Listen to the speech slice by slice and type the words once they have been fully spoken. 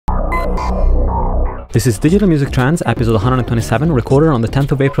This is Digital Music Trends, episode 127, recorded on the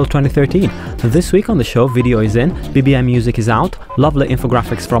 10th of April 2013. This week on the show, Vdio is in, BBM music is out, lovely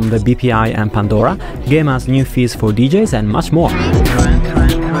infographics from the BPI and Pandora, Game has new fees for DJs, and much more.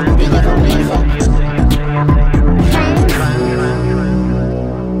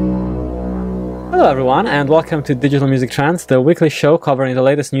 Hello everyone, and welcome to Digital Music Trends, the weekly show covering the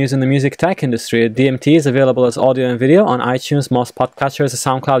latest news in the music tech industry. DMT is available as audio and video on iTunes, most podcatchers,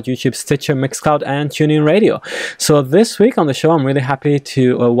 SoundCloud, YouTube, Stitcher, Mixcloud, and TuneIn Radio. So this week on the show, I'm really happy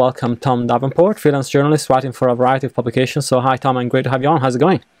to welcome Tom Davenport, freelance journalist writing for a variety of publications. So hi Tom, and great to have you on. How's it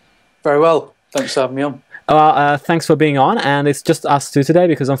going? Very well. Thanks for having me on. Well, thanks for being on, and it's just us two today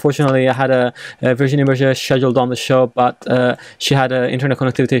because unfortunately I had a Virginie Berger scheduled on the show, but she had internet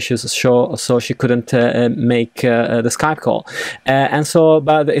connectivity issues, so she couldn't make the Skype call. And so,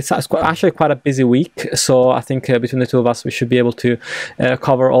 but it's actually quite a busy week, so I think between the two of us we should be able to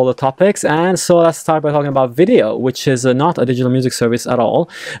cover all the topics. And so let's start by talking about Vdio, which is not a digital music service at all,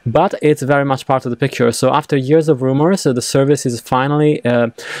 but it's very much part of the picture. So after years of rumors, the service is finally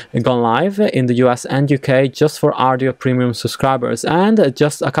gone live in the US and UK, just for audio premium subscribers. And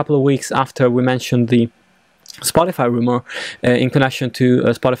just a couple of weeks after we mentioned the Spotify rumor in connection to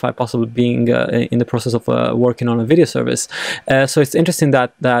Spotify possibly being in the process of working on a video service. So it's interesting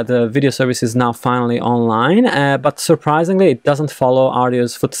that the video service is now finally online, but surprisingly it doesn't follow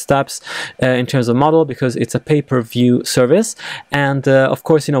audio's footsteps in terms of model, because it's a pay-per-view service. And of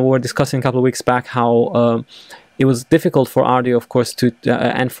course, you know, we were discussing a couple of weeks back how it was difficult for audio, of course,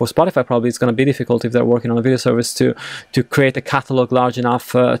 and for Spotify probably it's going to be difficult if they're working on a video service to create a catalog large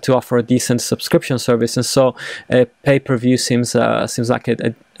enough to offer a decent subscription service. And so pay-per-view seems like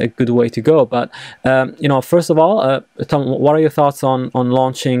a good way to go. But you know, first of all, Tom, what are your thoughts on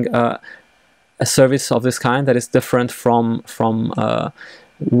launching a service of this kind that is different from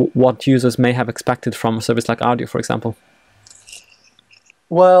what users may have expected from a service like audio, for example?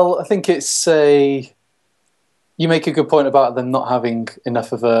 Well, I think it's you make a good point about them not having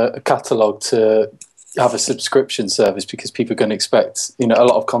enough of a catalogue to have a subscription service, because people are going to expect, you know, a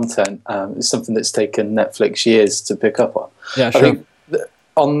lot of content. It's something that's taken Netflix years to pick up on. Yeah, sure. I think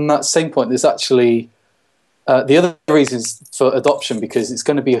on that same point, there's actually the other reasons for adoption, because it's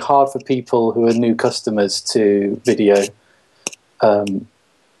going to be hard for people who are new customers to Vdio,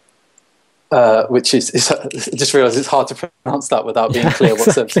 which is I just realised it's hard to pronounce that without being clear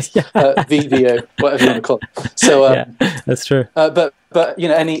what service. Vdio, whatever you want to call it. So yeah, that's true. But you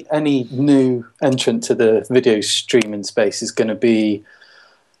know, any new entrant to the video streaming space is going to be,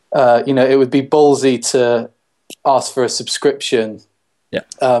 you know, it would be ballsy to ask for a subscription. Yeah.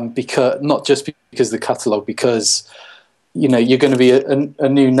 Because not just because of the catalogue, because you know you're going to be a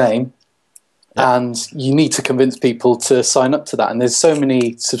new name. Yeah. And you need to convince people to sign up to that. And there's so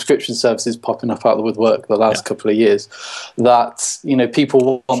many subscription services popping up out of the woodwork the last couple of years that, you know,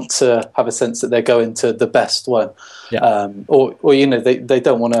 people want to have a sense that they're going to the best one. Yeah. Or you know, they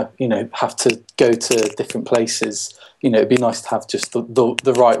don't want to, you know, have to go to different places. You know, it'd be nice to have just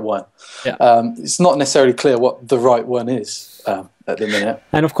the right one. Yeah. It's not necessarily clear what the right one is at the minute.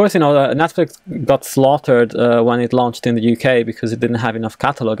 And of course, you know, Netflix got slaughtered when it launched in the UK because it didn't have enough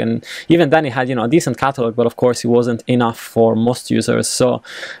catalog. And even then it had, you know, a decent catalog, but of course it wasn't enough for most users. So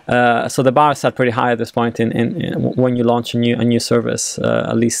so the bar is set pretty high at this point in when you launch a new service,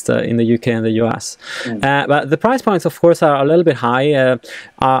 at least in the UK and the US. But the price points, of course, are a little bit high.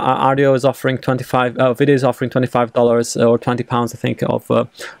 Audio is offering Vdio is offering $25 or £20, I think, of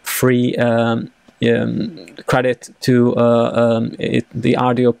free credit to the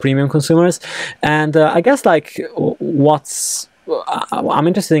audio premium consumers. And I guess, like, I'm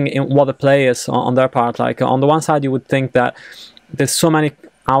interested in what the play is on their part. Like, on the one side, you would think that there's so many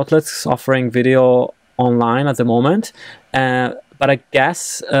outlets offering video online at the moment, but I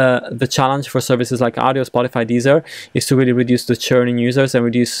guess the challenge for services like audio, Spotify, Deezer is to really reduce the churn in users and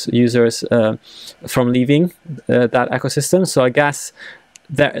reduce users from leaving that ecosystem. So I guess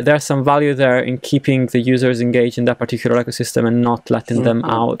there's some value there in keeping the users engaged in that particular ecosystem and not letting them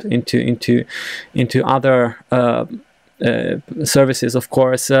out into other services, of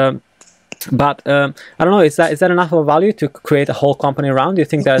course. But I don't know, is that enough of a value to create a whole company around? Do you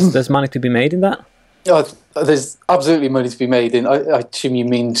think there's money to be made in that? There's absolutely money to be made in. I assume you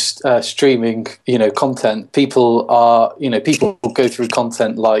mean streaming, you know, content. People go through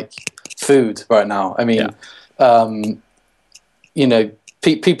content like food right now. I mean, you know,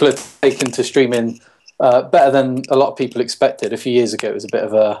 people are taken to streaming better than a lot of people expected. A few years ago, it was a bit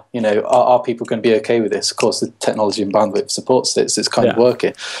of a, you know, are people going to be okay with this? Of course, the technology and bandwidth supports it, so it's kind of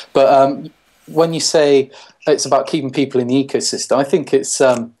working. But when you say it's about keeping people in the ecosystem, I think it's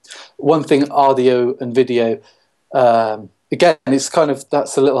one thing, audio and video, again, it's kind of,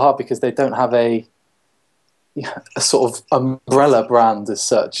 that's a little hard because they don't have a sort of umbrella brand as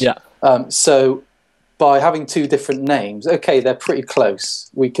such. Yeah. So by having two different names, okay, they're pretty close.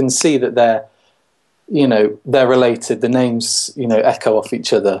 We can see that they're related. The names, echo off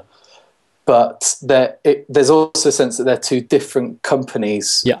each other. But there's also a sense that they're two different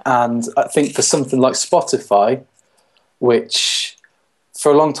companies. Yeah. And I think for something like Spotify, which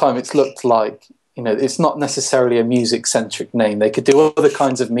for a long time it's looked like, it's not necessarily a music-centric name. They could do other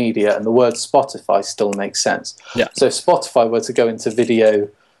kinds of media, and the word Spotify still makes sense. Yeah. So if Spotify were to go into video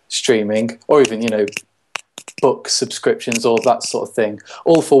streaming, or even, book subscriptions or that sort of thing,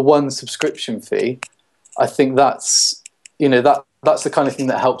 all for one subscription fee, I think that's the kind of thing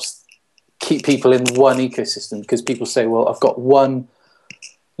that helps keep people in one ecosystem, because people say, well, I've got one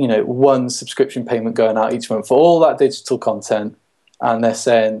subscription payment going out each month for all that digital content, and they're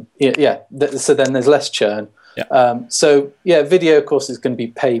saying, so then there's less churn. Yeah. Video, of course, is going to be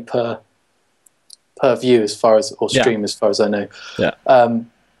pay per view or stream, as far as I know. Yeah.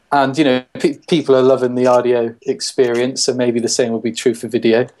 And people are loving the audio experience, so maybe the same will be true for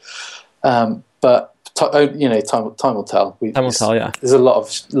video. But time will tell. Time will tell. Yeah. There's a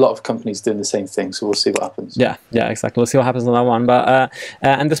lot of companies doing the same thing, so we'll see what happens. Yeah, exactly. We'll see what happens on that one. But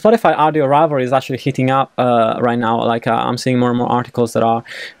and the Spotify audio rivalry is actually heating up right now. Like I'm seeing more and more articles that are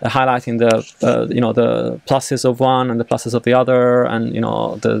highlighting the pluses of one and the pluses of the other, and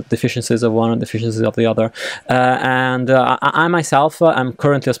the deficiencies of one and deficiencies of the other. I myself am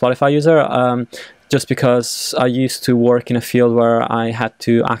currently a Spotify user. Just because I used to work in a field where I had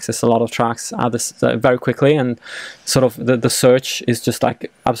to access a lot of tracks very quickly, and sort of the search is just like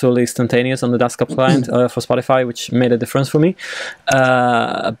absolutely instantaneous on the desktop client for Spotify, which made a difference for me.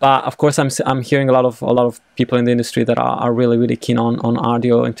 But of course, I'm hearing a lot of people in the industry that are really keen on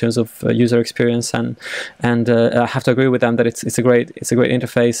audio in terms of user experience, and I have to agree with them that it's a great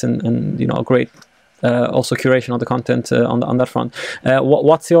interface and a great. Also curation of the content on that front.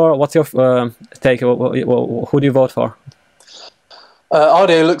 What's your take? Who do you vote for?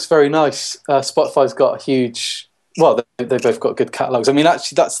 Audio looks very nice. Spotify's got a huge. Well, they both got good catalogs. I mean,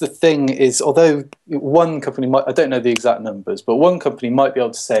 actually, that's the thing. Is although one company might, I don't know the exact numbers, but one company might be able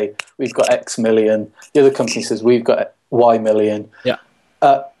to say we've got X million. The other company says we've got Y million. Yeah.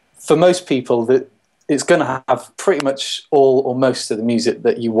 For most people, that it's going to have pretty much all or most of the music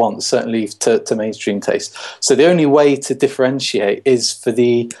that you want, certainly to mainstream taste. So the only way to differentiate is for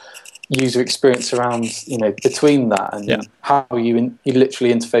the user experience around, between that and how you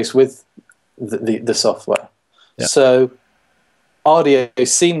literally interface with the software. Yeah. So audio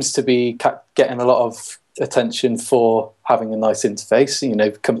seems to be getting a lot of attention for having a nice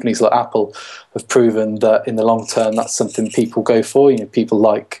interface. Companies like Apple have proven that in the long term that's something people go for. People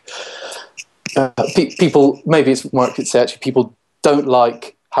like. People, maybe it's more I could say actually, people don't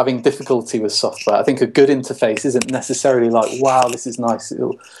like having difficulty with software. I think a good interface isn't necessarily like, wow, this is nice.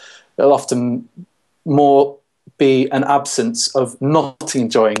 It'll often more be an absence of not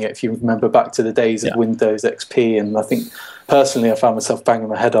enjoying it. If you remember back to the days of Windows XP, and I think personally I found myself banging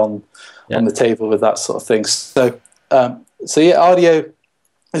my head on the table with that sort of thing. So audio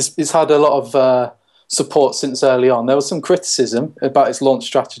has had a lot of support since early on. There was some criticism about its launch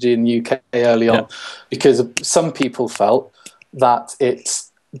strategy in the UK early on, because some people felt that it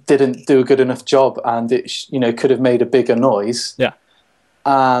didn't do a good enough job, and it could have made a bigger noise. Yeah.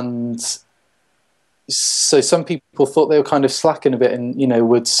 And so some people thought they were kind of slacking a bit and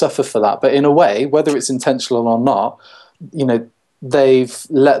would suffer for that. But in a way, whether it's intentional or not, they've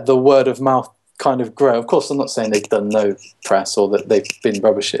let the word of mouth kind of grow. Of course, I'm not saying they've done no press or that they've been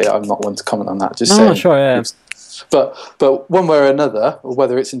rubbish at it. I'm not one to comment on that. Just saying. Sure, yeah. But one way or another,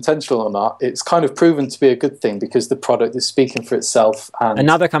 whether it's intentional or not, it's kind of proven to be a good thing, because the product is speaking for itself. And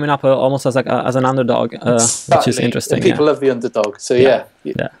now they're coming up almost as an underdog, which is interesting. And people love the underdog. So yeah.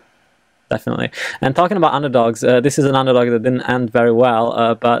 Definitely. And talking about underdogs, this is an underdog that didn't end very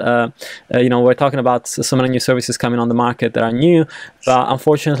well, but we're talking about so many new services coming on the market that are new, but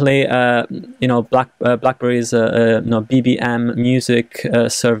unfortunately, BlackBerry's BBM music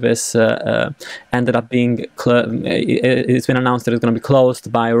service ended up being it's been announced that it's going to be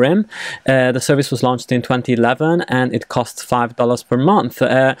closed by RIM. The service was launched in 2011 and it costs $5 per month.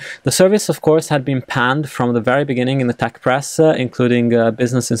 The service, of course, had been panned from the very beginning in the tech press, including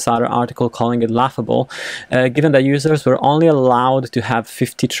Business Insider articles article calling it laughable, given that users were only allowed to have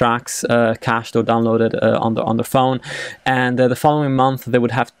 50 tracks cached or downloaded on their phone, and the following month they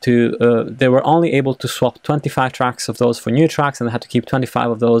would have to they were only able to swap 25 tracks of those for new tracks, and they had to keep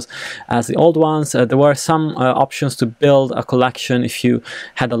 25 of those as the old ones. There were some options to build a collection if you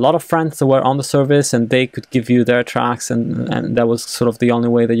had a lot of friends that were on the service, and they could give you their tracks, and that was sort of the only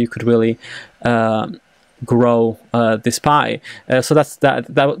way that you could really grow this pie. So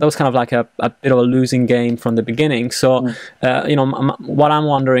that was kind of like a bit of a losing game from the beginning. So you know, what I'm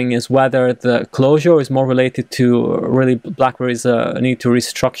wondering is whether the closure is more related to really BlackBerry's need to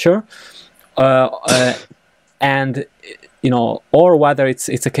restructure, and you know, or whether it's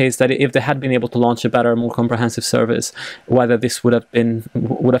a case that if they had been able to launch a better, more comprehensive service, whether this would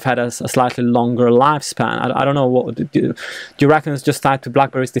have had a slightly longer lifespan. I don't know. What do you reckon it's just tied to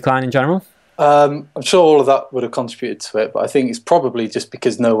BlackBerry's decline in general? I'm sure all of that would have contributed to it, but I think it's probably just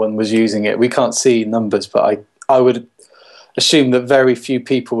because no one was using it. We can't see numbers, but I would assume that very few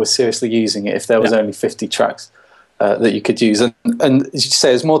people were seriously using it if there was only 50 tracks that you could use. And as you say,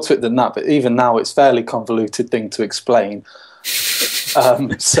 there's more to it than that, but even now it's a fairly convoluted thing to explain.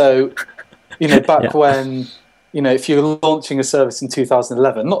 So, you know, back when, you know, if you're launching a service in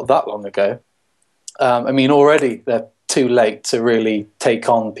 2011, not that long ago, I mean, already they're too late to really take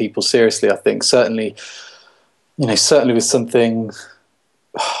on people seriously, I think. Certainly, you know, certainly with something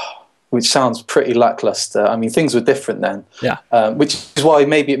which sounds pretty lackluster. I mean, things were different then. Which is why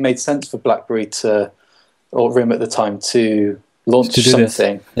maybe it made sense for BlackBerry to, or RIM at the time, to launch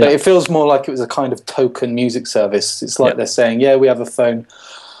something. But it feels more like it was a kind of token music service. It's like they're saying, yeah, we have a phone.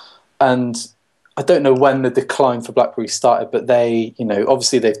 And I don't know when the decline for BlackBerry started, but they, you know,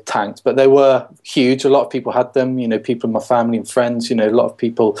 obviously they've tanked, but they were huge. A lot of people had them, you know, people in my family and friends, you know, a lot of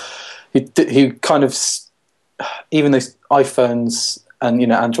people who kind of, even though iPhones and, you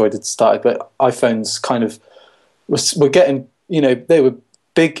know, Android had started, but iPhones kind of were getting, you know, they were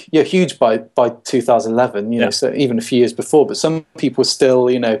big, huge by 2011, you know, so even a few years before, but some people were still,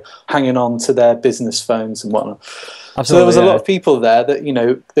 you know, hanging on to their business phones and whatnot. Absolutely, so there was a lot of people there that, you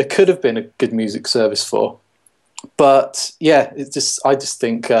know, there could have been a good music service for, but yeah, I just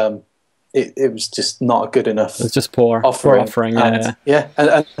think it was just not a good enough. It's just poor offering. And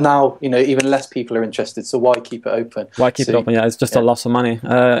now, you know, even less people are interested. So why keep it open? Why keep it open? Yeah, it's just a loss of money,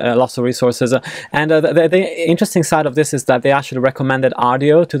 lots of resources. And the interesting side of this is that they actually recommended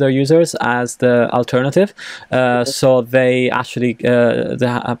Vdio to their users as the alternative. So they actually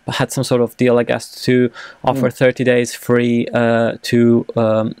they had some sort of deal, I guess, to offer 30 days free to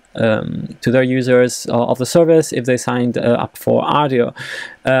their users of the service if they signed up for Vdio.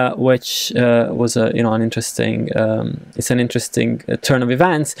 Which was an interesting it's an interesting turn of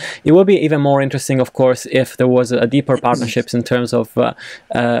events. It will be even more interesting, of course, if there was a deeper partnerships in terms of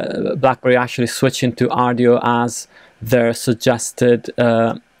BlackBerry actually switching to Vdio as their suggested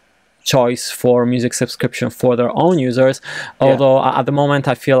choice for music subscription for their own users. Although at the moment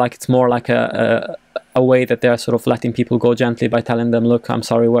I feel like it's more like a way that they're sort of letting people go gently by telling them, look, I'm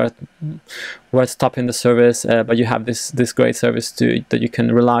sorry, we're stopping the service, but you have this great service that you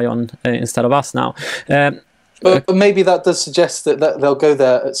can rely on instead of us now. But maybe that does suggest that they'll go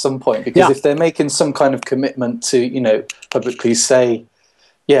there at some point, because if they're making some kind of commitment to, you know, publicly say,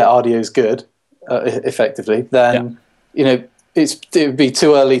 yeah, Vdio is good, effectively, then, you know, it would be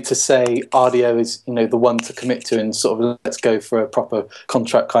too early to say Vdio is, you know, the one to commit to and sort of let's go for a proper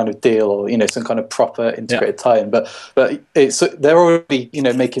contract kind of deal, or, you know, some kind of proper integrated tie-in. But they're already, you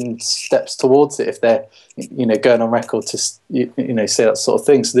know, making steps towards it if they're, you know, going on record to you know, say that sort of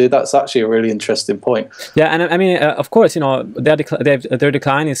thing. So that's actually a really interesting point. Yeah, and I mean, of course, you know, their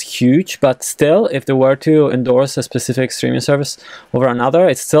decline is huge, but still, if they were to endorse a specific streaming service over another,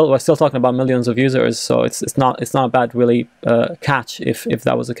 we're still talking about millions of users. So it's not a bad really catch if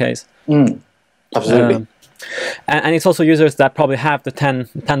that was the case. Absolutely. And it's also users that probably have the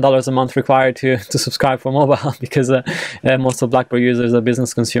 $10 a month required to subscribe for mobile, because most of BlackBerry users are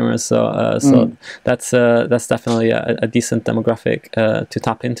business consumers. So that's definitely a decent demographic to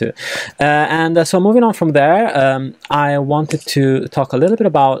tap into. So moving on from there, I wanted to talk a little bit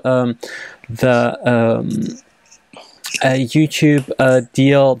about the YouTube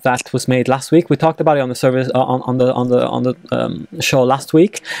deal that was made last week. We talked about it on the service on the show last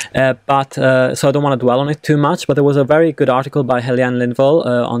week, but so I don't want to dwell on it too much. But there was a very good article by Helene Lindvall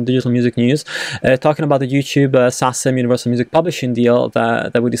on Digital Music News talking about the YouTube SASM Universal Music Publishing deal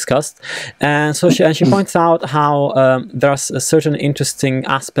that we discussed, and so she points out how there are certain interesting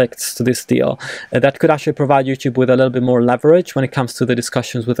aspects to this deal that could actually provide YouTube with a little bit more leverage when it comes to the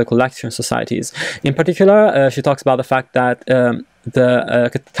discussions with the collection societies. In particular, she talks about the fact that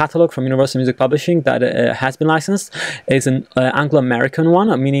catalog from Universal Music Publishing that has been licensed is an Anglo-American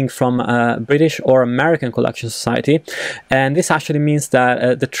one, meaning from British or American Collection Society. And this actually means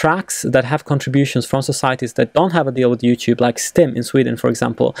that the tracks that have contributions from societies that don't have a deal with YouTube, like STIM in Sweden, for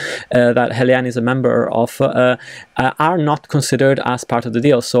example, that Helene is a member of, are not considered as part of the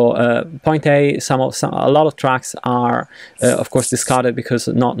deal. So point A, a lot of tracks are, of course, discarded because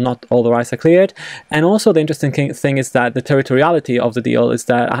not all the rights are cleared. And also the interesting thing is that the territoriality of the deal is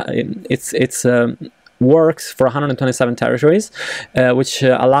that it's works for 127 territories, which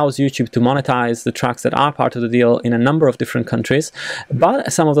allows YouTube to monetize the tracks that are part of the deal in a number of different countries.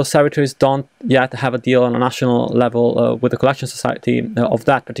 But some of those territories don't yet have a deal on a national level with the collection society of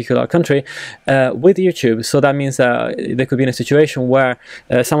that particular country with YouTube. So that means they could be in a situation where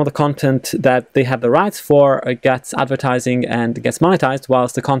some of the content that they have the rights for gets advertising and gets monetized,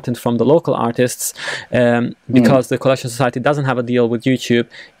 whilst the content from the local artists, because the collection society doesn't have a deal with YouTube,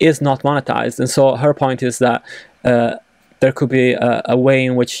 is not monetized. And so her point is that there could be a way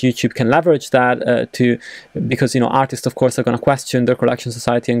in which YouTube can leverage that because artists, of course, are going to question their collection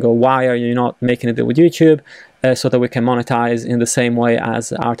society and go, why are you not making a deal with YouTube so that we can monetize in the same way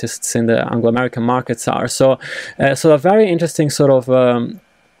as artists in the Anglo-American markets are. So a very interesting sort of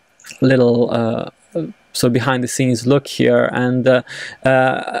little behind the scenes look here. And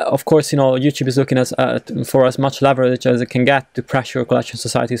of course, YouTube is looking for as much leverage as it can get to pressure collection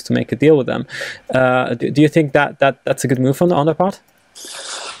societies to make a deal with them. Do you think that's a good move on their part?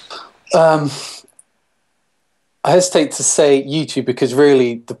 I hesitate to say YouTube because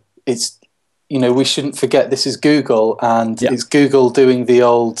really it's, we shouldn't forget this is Google, and it's Google doing the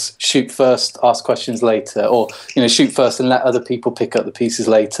old shoot first, ask questions later, or shoot first and let other people pick up the pieces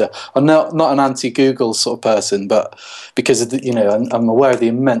later. I'm not an anti-Google sort of person, but because of the, I'm aware of the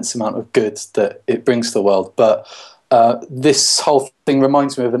immense amount of good that it brings to the world. But this whole thing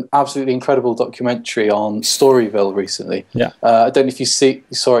reminds me of an absolutely incredible documentary on Storyville recently. Yeah, I don't know if you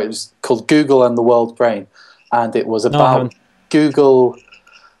saw it. It was called Google and the World Brain, and it was about Google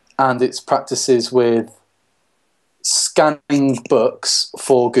and its practices with scanning books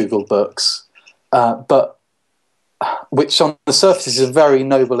for Google Books, but which on the surface is a very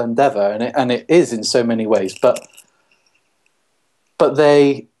noble endeavor, and it is in so many ways. But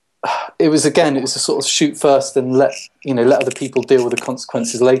it was a sort of shoot first and let other people deal with the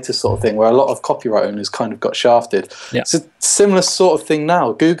consequences later sort of thing, where a lot of copyright owners kind of got shafted. Yeah. It's a similar sort of thing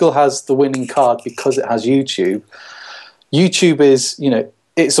now. Google has the winning card because it has YouTube. YouTube is,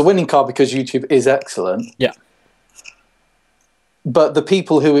 it's a winning card because YouTube is excellent. Yeah. But the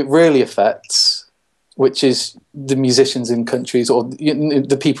people who it really affects, which is the musicians in countries, or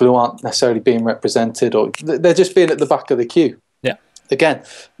the people who aren't necessarily being represented, or they're just being at the back of the queue. Yeah. Again,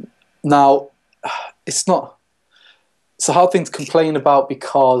 now it's a hard thing to complain about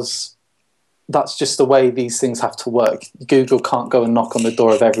because that's just the way these things have to work. Google can't go and knock on the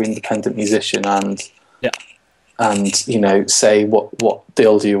door of every independent musician and say what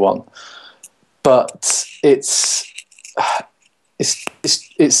deal do you want. But it's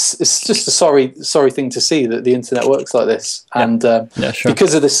just a sorry thing to see that the internet works like this. And sure.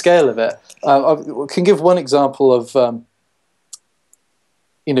 Because of the scale of it, I can give one example of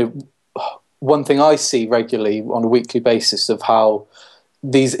one thing I see regularly on a weekly basis of how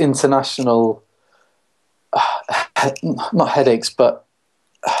these international not headaches, but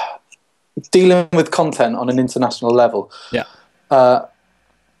dealing with content on an international level. Yeah.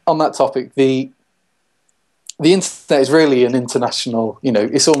 On that topic, the internet is really an international.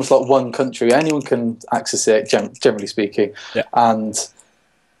 It's almost like one country. Anyone can access it, generally speaking. Yeah. And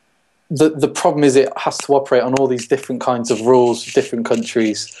the problem is it has to operate on all these different kinds of rules, different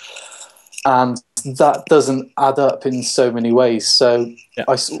countries, and that doesn't add up in so many ways. So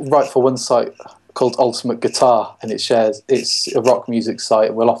I write for one site called Ultimate Guitar, and it's a rock music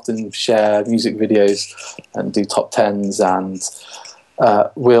site. We'll often share music videos and do top 10s, and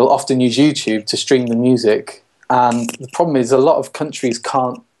we'll often use YouTube to stream the music. And the problem is a lot of countries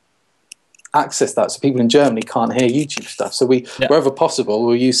can't access that, so people in Germany can't hear YouTube stuff. So wherever possible,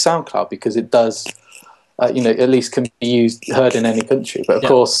 we'll use SoundCloud because it does, at least can be heard in any country. But of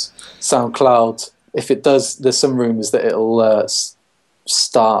course, SoundCloud, if it does, there's some rumours that it'll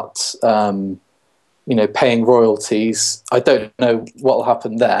start paying royalties. I don't know what will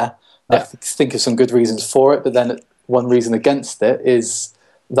happen there. I think of some good reasons for it, but then one reason against it is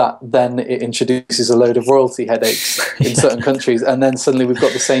that then it introduces a load of royalty headaches in certain countries, and then suddenly we've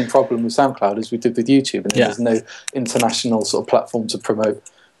got the same problem with SoundCloud as we did with YouTube, and there's no international sort of platform to promote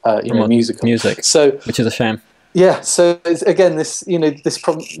music. So, which is a shame. Yeah, so it's, again, this recent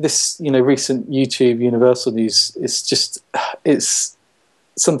YouTube Universal news is just, it's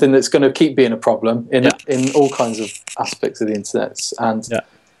something that's going to keep being a problem in all kinds of aspects of the internet, and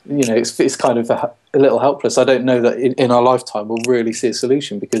it's kind of a little helpless. I don't know that in our lifetime we'll really see a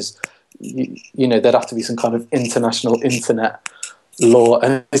solution, because there'd have to be some kind of international internet law,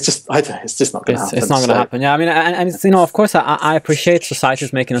 and it's just, I don't know, it's just not going to happen. It's not going to happen. Yeah, I mean, and it's, of course, I appreciate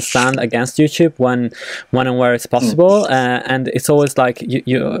societies making a stand against YouTube when and where it's possible, and it's always like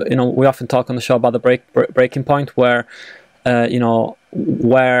we often talk on the show about the breaking point where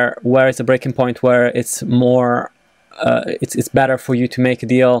where is the breaking point where it's more it's better for you to make a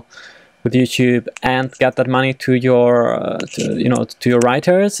deal with YouTube and get that money to your to your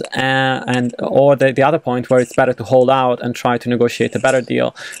writers, and or the other point where it's better to hold out and try to negotiate a better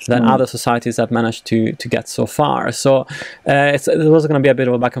deal than other societies have managed to get so far. So there's going to be a bit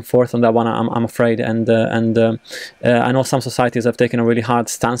of a back and forth on that one, I'm afraid, and I know some societies have taken a really hard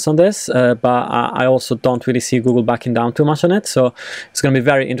stance on this, but I also don't really see Google backing down too much on it. So it's going to be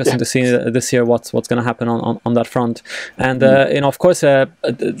very interesting to see this year what's going to happen on that front. And of course,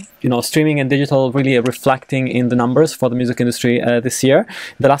 streaming and digital really reflecting in the numbers for the music industry this year.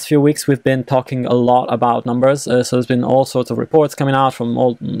 The last few weeks we've been talking a lot about numbers, so there's been all sorts of reports coming out from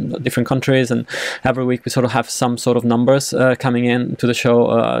all different countries, and every week we sort of have some sort of numbers coming in to the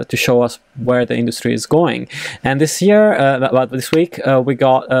show to show us where the industry is going. And this year, this week, we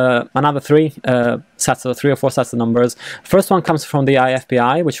got another three or four sets of numbers. First one comes from the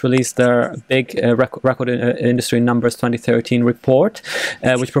IFPI, which released their big record industry numbers 2013 report,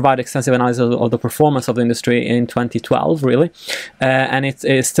 which provided extensive analysis of the performance of the industry in 2012, really. And it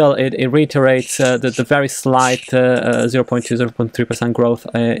reiterates the very slight 0.3% growth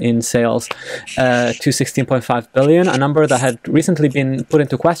in sales to 16.5 billion, a number that had recently been put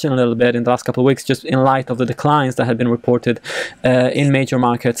into question a little bit in the last couple of weeks, just in light of the declines that had been reported in major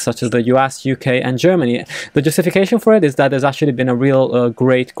markets such as the US, UK, and Germany. The justification for it is that there's actually been a real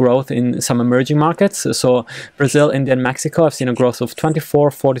great growth in some emerging markets. So Brazil, India, and Mexico have seen a growth of 24,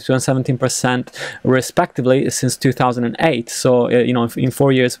 42, and 17% respectively since 2008. So in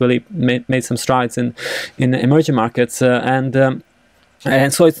 4 years really made some strides in emerging markets,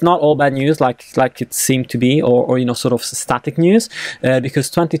 and so it's not all bad news like it seemed to be, or sort of static news, because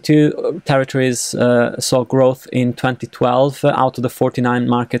 22 territories saw growth in 2012 out of the 49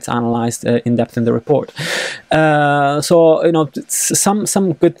 markets analyzed in depth in the report. So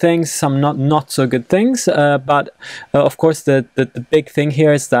some good things, some not so good things, but of course the big thing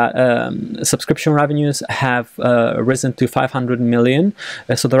here is that subscription revenues have risen to 500 million.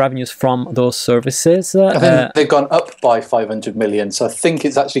 So the revenues from those services, I think they've gone up by 500 million. So I think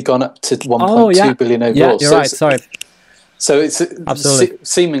it's actually gone up to 1.2 billion overall. Yeah, you're right. Sorry. So it's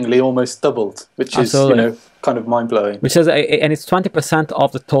seemingly almost doubled, which is kind of mind blowing. Which is and it's 20%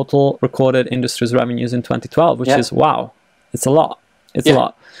 of the total recorded industry's revenues in 2012, which is wow. It's a lot. It's a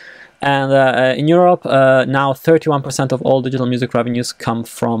lot. And in Europe, now 31% of all digital music revenues come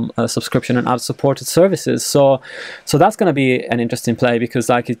from subscription and ad-supported services. So that's going to be an interesting play, because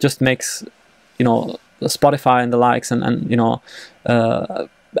it just makes Spotify and the likes,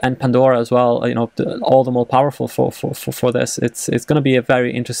 and Pandora as well, all the more powerful for this. It's going to be a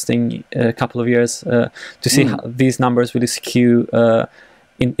very interesting couple of years to see how these numbers really skew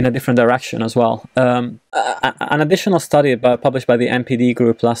in a different direction as well. An additional study published by the MPD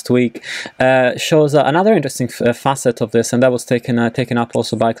group last week shows another interesting facet of this, and that was taken up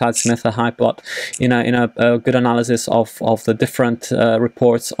also by Clyde Smith at Hypebot in a good analysis of the different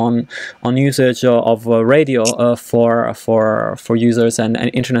reports on usage of radio for users and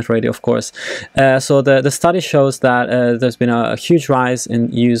internet radio, of course. So the study shows that there's been a huge rise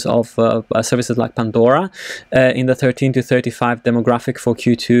in use of services like Pandora in the 13 to 35 demographic for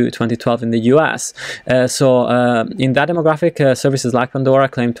Q2 2012 in the US. So in that demographic, services like Pandora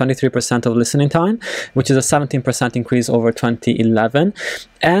claim 23% of listening time, which is a 17% increase over 2011.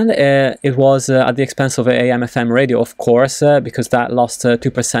 And it was at the expense of AM/FM radio, of course, because that lost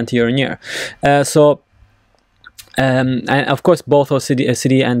 2% year on year. And of course, both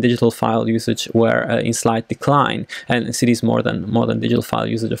CD and digital file usage were in slight decline, and CDs more than digital file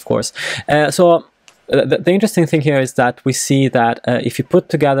usage, of course. The interesting thing here is that we see that if you put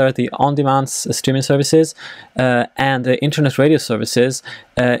together the on-demand streaming services and the internet radio services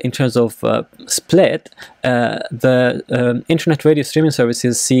in terms of split, the internet radio streaming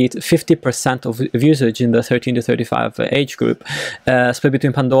services see 50% of usage in the 13 to 35 age group, split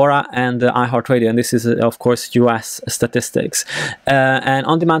between Pandora and iHeartRadio, and this is of course US statistics. And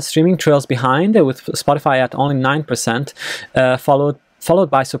on-demand streaming trails behind with Spotify at only 9%, followed followed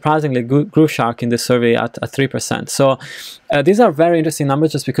by surprisingly Groove Shark in this survey at 3%. So these are very interesting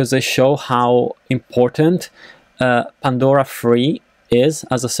numbers just because they show how important Pandora Free is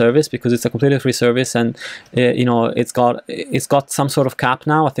as a service, because it's a completely free service, and you know, it's got some sort of cap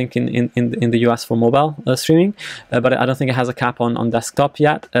now, I think in the US for mobile streaming, but I don't think it has a cap on desktop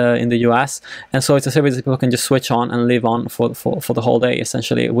yet in the US. And so it's a service that people can just switch on and live on for the whole day,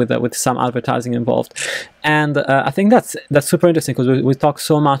 essentially, with some advertising involved. And I think that's super interesting, because we talk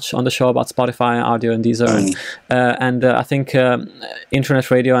so much on the show about Spotify, Audio, and Deezer, and I think internet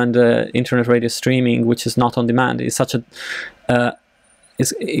radio and internet radio streaming, which is not on demand, is such a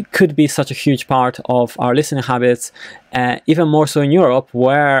it could be such a huge part of our listening habits, even more so in Europe,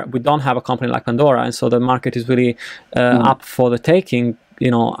 where we don't have a company like Pandora, and so the market is really up for the taking, you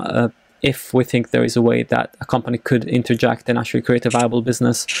know, if we think there is a way that a company could interject and actually create a viable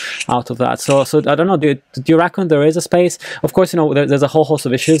business out of that. So I don't know, do you reckon there is a space? Of course, you know, there's a whole host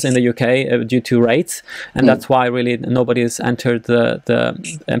of issues in the UK due to rates, and that's why really nobody has entered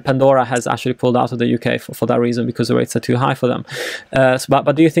and Pandora has actually pulled out of the UK for that reason, because the rates are too high for them.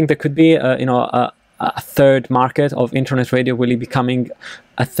 But do you think there could be, you know, a third market of internet radio really becoming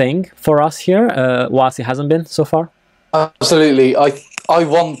a thing for us here, whilst it hasn't been so far? Absolutely.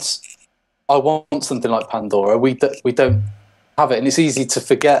 I want something like Pandora. We don't have it, and it's easy to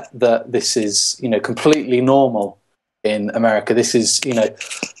forget that this is, you know, completely normal in America. This is, you know,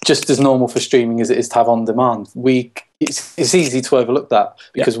 just as normal for streaming as it is to have on demand. It's easy to overlook that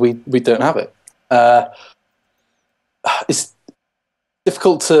because we don't have it. It's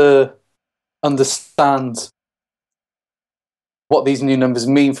difficult to understand what these new numbers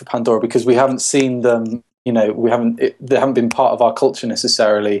mean for Pandora, because we haven't seen them. You know, they haven't been part of our culture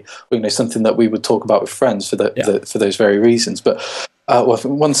necessarily. You know, something that we would talk about with friends for those very reasons. But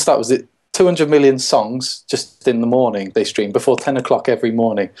one stat was that 200 million songs just in the morning they stream before 10 o'clock every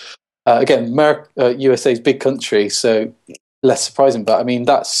morning. Again, USA's big country, so less surprising. But I mean,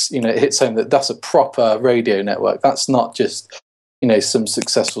 that's, you know, it hits home that that's a proper radio network. That's not just, you know, some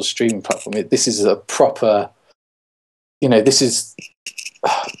successful streaming platform. This is a proper, you know, this is.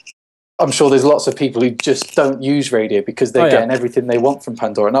 I'm sure there's lots of people who just don't use radio because they're getting everything they want from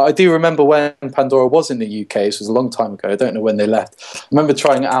Pandora. Now, I do remember when Pandora was in the UK. This was a long time ago. I don't know when they left. I remember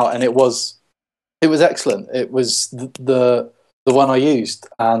trying it out, and it was excellent. It was the one I used,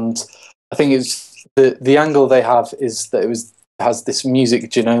 and I think it's the angle they have is that it has this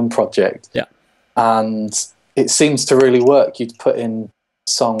music genome project. Yeah, and it seems to really work. You'd put in a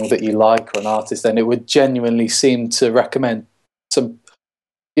song that you like or an artist, and it would genuinely seem to recommend some,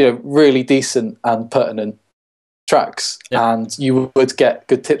 you know, really decent and pertinent tracks, and you would get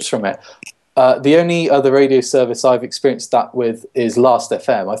good tips from it. The only other radio service I've experienced that with is Last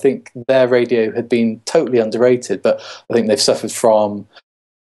FM. I think their radio had been totally underrated, but I think they've suffered from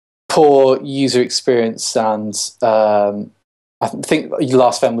poor user experience, and I think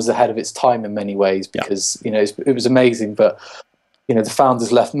Last FM was ahead of its time in many ways, because you know, it was amazing, but you know, the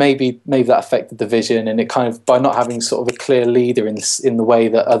founders left. Maybe that affected the vision, and it kind of, by not having sort of a clear leader in the way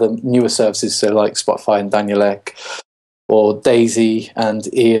that other newer services, so like Spotify and Daniel Ek or Daisy and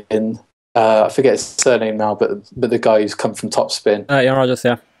Ian, I forget his surname now, but the guy who's come from Topspin. Ian Rogers,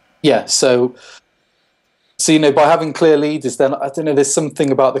 yeah. So you know, by having clear leaders, then I don't know, there's something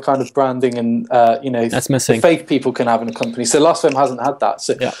about the kind of branding and you know, that's missing. The faith people can have in a company. So Last FM hasn't had that.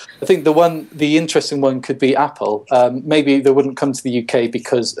 So I think the interesting one could be Apple. Maybe they wouldn't come to the UK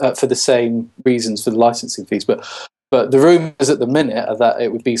because for the same reasons, for the licensing fees, but the rumours at the minute are that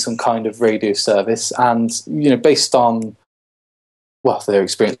it would be some kind of radio service, and you know, based on, well, their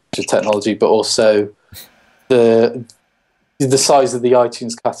experience with technology, but also the size of the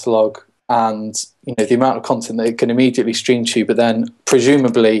iTunes catalogue, and you know, the amount of content that it can immediately stream to you, but then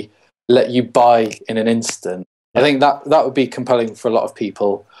presumably let you buy in an instant. I think that would be compelling for a lot of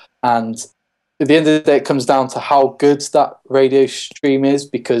people. And at the end of the day, it comes down to how good that radio stream is,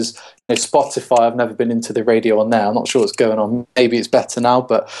 because you know, Spotify, I've never been into the radio on there. I'm not sure what's going on. Maybe it's better now,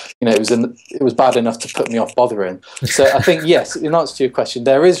 but you know, it was bad enough to put me off bothering. So I think, yes, in answer to your question,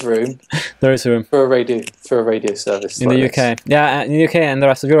 there is room. There is room for a radio service in the UK. Yeah, in the UK and the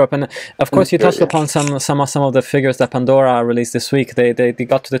rest of Europe. And of course, you touched upon some of the figures that Pandora released this week. They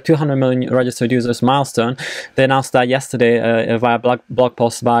got to the 200 million registered users milestone. They announced that yesterday via blog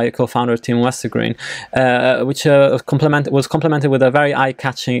post by co-founder Tim Westergreen, which was complemented with a very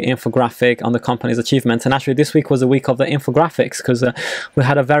eye-catching infographic infographic on the company's achievements. And actually this week was the week of the infographics, because we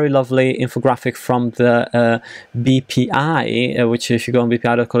had a very lovely infographic from the BPI, which if you go on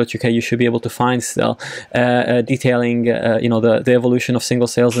bpi.co.uk you should be able to find still, detailing you know, the evolution of single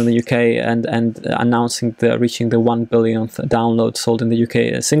sales in the UK, and announcing reaching the 1 billionth download sold in the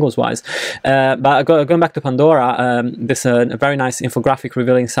UK singles wise. But going back to Pandora, this a very nice infographic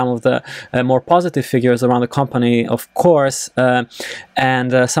revealing some of the more positive figures around the company, of course,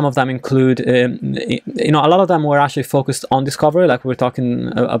 and some of them include, you know, a lot of them were actually focused on discovery, like we were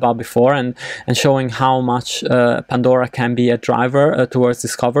talking about before, and showing how much Pandora can be a driver towards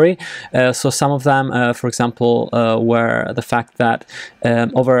discovery. So some of them, for example, were the fact that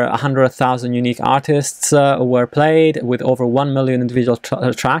over 100,000 unique artists were played, with over 1 million individual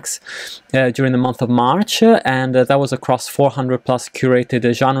tracks during the month of March, and that was across 400 plus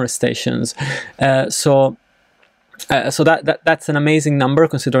curated genre stations. So that's an amazing number,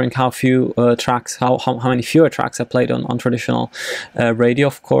 considering how few tracks, how many fewer tracks are played on traditional radio,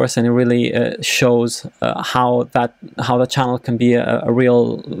 of course, and it really shows how the channel can be a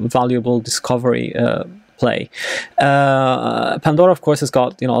real valuable discovery play. Pandora, of course, has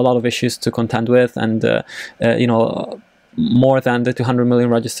got, you know, a lot of issues to contend with, and you know, more than the 200 million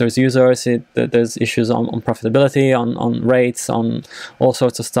registered users, there's issues on profitability, on rates, on all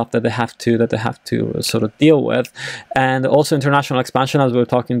sorts of stuff that they have to sort of deal with. And also international expansion, as we were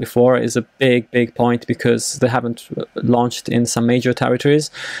talking before, is a big point, because they haven't launched in some major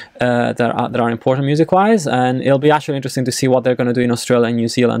territories that are important music wise, and it'll be actually interesting to see what they're going to do in Australia and New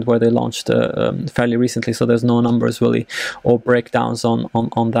Zealand, where they launched fairly recently, so there's no numbers really or breakdowns on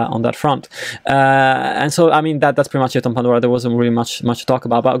that front. And so I mean that's pretty much it on Pandora. There wasn't really much to talk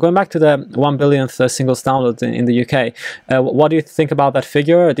about. But going back to the 1 billionth singles download in the UK, what do you think about that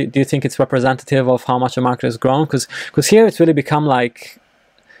figure? Do you think it's representative of how much the market has grown? Because here it's really become like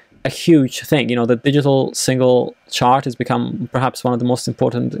a huge thing. You know, the digital single chart has become perhaps one of the most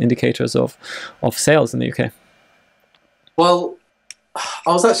important indicators of sales in the UK. Well,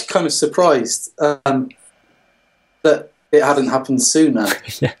 I was actually kind of surprised that it hadn't happened sooner.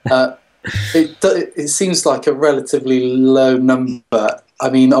 Yeah. It seems like a relatively low number. I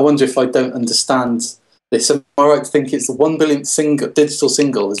mean, I wonder if I don't understand this. Am I right to think it's the 1 billionth digital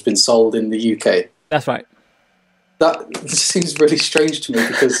single has been sold in the UK? That's right. That just seems really strange to me,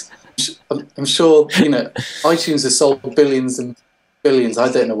 because I'm sure, you know, iTunes has sold billions and billions.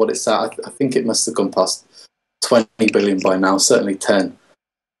 I don't know what it's at. I think it must have gone past 20 billion by now, certainly 10.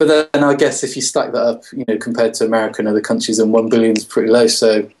 But then I guess if you stack that up, you know, compared to America and other countries, then 1 billion is pretty low.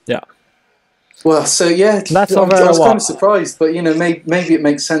 So yeah. Well, so yeah, I was kind of surprised, but you know, maybe it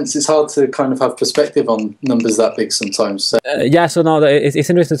makes sense. It's hard to kind of have perspective on numbers that big sometimes. So. Yeah, so no, it's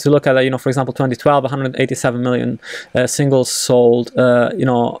interesting to look at, you know, for example, 2012, 187 million singles sold. You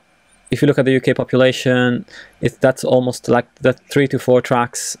know, if you look at the UK population, that's almost like the 3 to 4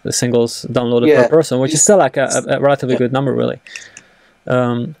 tracks, the singles downloaded per person, which is still like a relatively good number, really.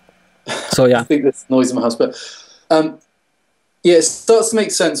 So yeah, I think there's noise in my house, but. Yeah, it starts to make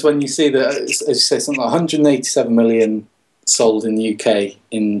sense when you see that, as you say, something like 187 million sold in the UK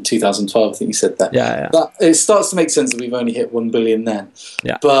in 2012. I think you said that. Yeah. That, it starts to make sense that we've only hit 1 billion then.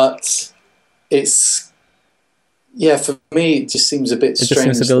 Yeah. But it's, yeah, for me, it just seems a bit strange.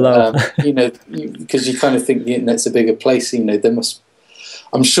 It just seems a bit low. You know, because you kind of think the internet's a bigger place. You know, there must.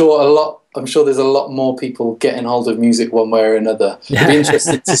 I'm sure there's a lot more people getting hold of music one way or another. It'd be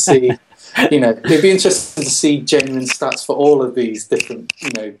interesting to see. You know, it'd be interesting to see genuine stats for all of these different, you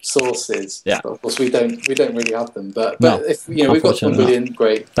know, sources. Yeah. But of course, we don't really have them. But if you know, we've got 1 billion,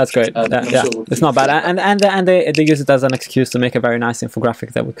 great. That's great. Yeah, sure it's not bad. And they use it as an excuse to make a very nice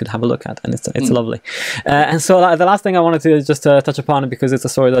infographic that we could have a look at, and it's lovely. And so the last thing I wanted to just touch upon, because it's a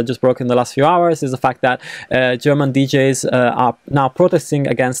story that just broke in the last few hours, is the fact that German DJs are now protesting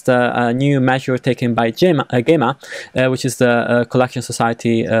against a new measure taken by GEMA, which is the Collection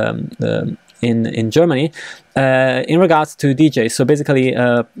Society. In Germany, in regards to DJs. So basically,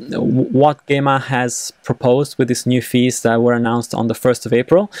 what GEMA has proposed with these new fees that were announced on the 1st of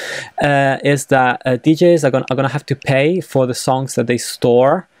April is that DJs are going to have to pay for the songs that they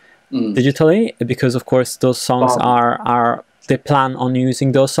store digitally, because of course those songs they plan on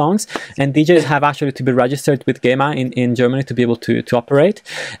using those songs, and DJs have actually to be registered with GEMA in Germany to be able to operate.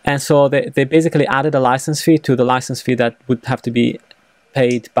 And so they basically added a license fee to the license fee that would have to be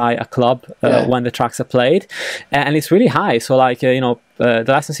paid by a club when the tracks are played, and it's really high. So like you know, the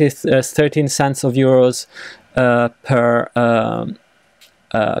license is 13 cents of euros per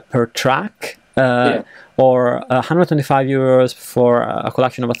track, or 125 euros for a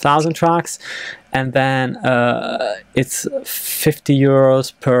collection of 1,000 tracks, and then it's 50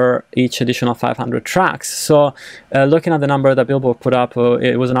 euros per each additional 500 tracks. So looking at the number that Billboard put up,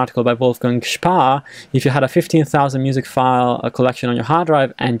 it was an article by Wolfgang Spar. If you had a 15,000 music file collection on your hard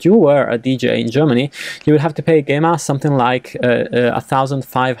drive and you were a DJ in Germany, you would have to pay GEMA something like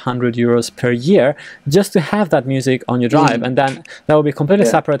 1,500 euros per year just to have that music on your drive. And then that would be completely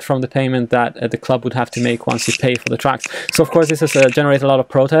separate from the payment that the club would have to make once you pay for the tracks. So of course this has generated a lot of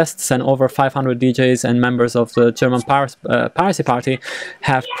protests, and over 500 DJs and members of the German Piracy Party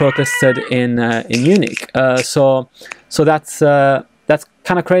have protested in Munich. So that's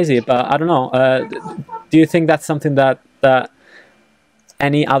kind of crazy, but I don't know. Do you think that's something that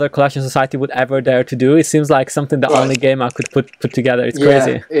any other collection society would ever dare to do? It seems like something that only GEMA could put together. It's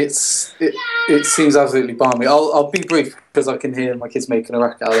crazy. It seems absolutely balmy. I'll be brief because I can hear my kids making a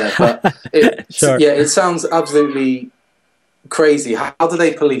racket out there. But it sounds absolutely crazy. How do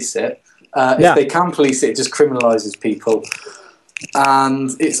they police it? If they can police it, it just criminalises people.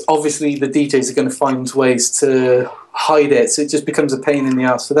 And it's obviously the DJs are going to find ways to hide it, so it just becomes a pain in the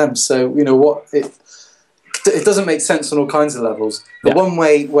ass for them. So, you know what, it doesn't make sense on all kinds of levels. The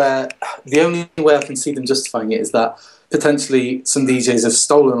only way I can see them justifying it is that potentially some DJs have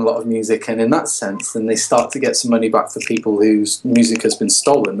stolen a lot of music, and in that sense, then they start to get some money back for people whose music has been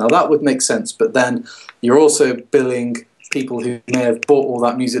stolen. Now that would make sense, but then you're also billing people who may have bought all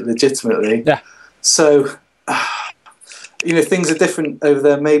that music legitimately. So, you know, things are different over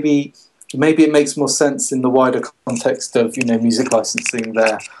there. Maybe it makes more sense in the wider context of, you know, music licensing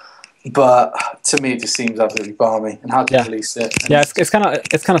there. But to me, it just seems absolutely balmy. And how do you police it? Yeah, it's kind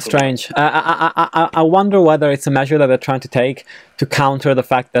of strange. I wonder whether it's a measure that they're trying to take to counter the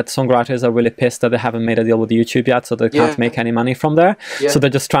fact that songwriters are really pissed that they haven't made a deal with YouTube yet, so they can't make any money from there. So they're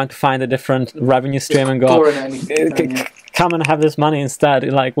just trying to find a different revenue stream and go, come and have this money instead.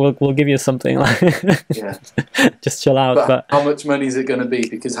 Like we'll give you something. Like just chill out. But how much money is it going to be?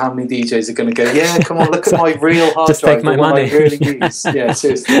 Because how many DJs are going to go? Yeah, come on, look at my real hard just drive. Take my money. I really use. Yeah,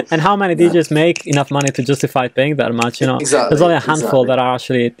 seriously. And how many DJs make enough money to justify paying that much? You know, there's only a handful that are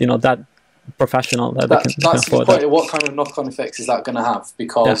actually, you know, that professional that they can afford that. What kind of knock-on effects is that going to have?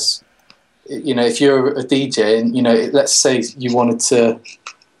 Because you know, if you're a DJ and, you know, let's say you wanted to,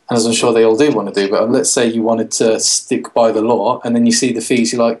 as I'm sure they all do want to do, but let's say you wanted to stick by the law, and then you see the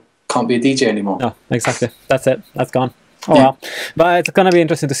fees, you're like, can't be a DJ anymore. No, exactly. That's it. That's gone. Oh well. But it's going to be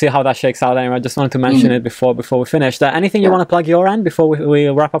interesting to see how that shakes out anyway. I just wanted to mention it before we finish. Anything you want to plug your end before we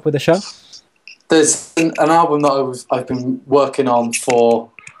wrap up with the show? There's an album that I've been working on for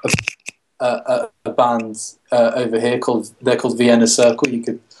a band over here they're called Vienna Circle. You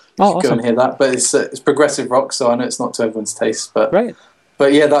could go and hear that. But it's progressive rock, so I know it's not to everyone's taste. But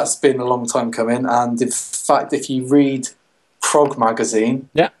But yeah, that's been a long time coming. And in fact, if you read Prog magazine,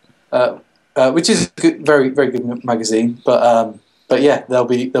 which is a good, very very good magazine, but yeah, there'll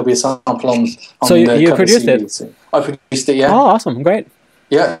be a sample on. So you produced it? I produced it. Yeah. Oh, awesome! Great.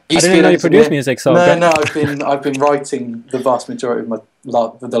 Yeah, I didn't even know you produced music. So no, I've been writing the vast majority of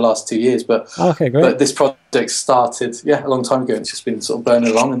the last 2 years. But great. But this project started a long time ago. It's just been sort of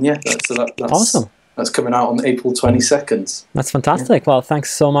burning along, and that's awesome. That's coming out on April 22nd. That's fantastic. Well,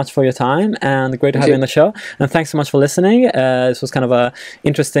 thanks so much for your time, and great to have you on the show. And thanks so much for listening. This was kind of a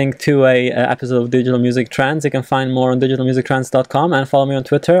interesting two-way episode of Digital Music Trends. You can find more on digitalmusictrends.com and follow me on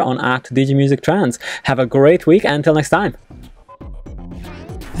Twitter on @DigiMusicTrends. Have a great week, and until next time.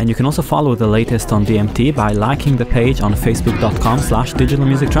 And you can also follow the latest on DMT by liking the page on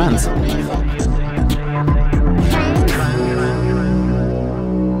facebook.com/digitalmusictrends.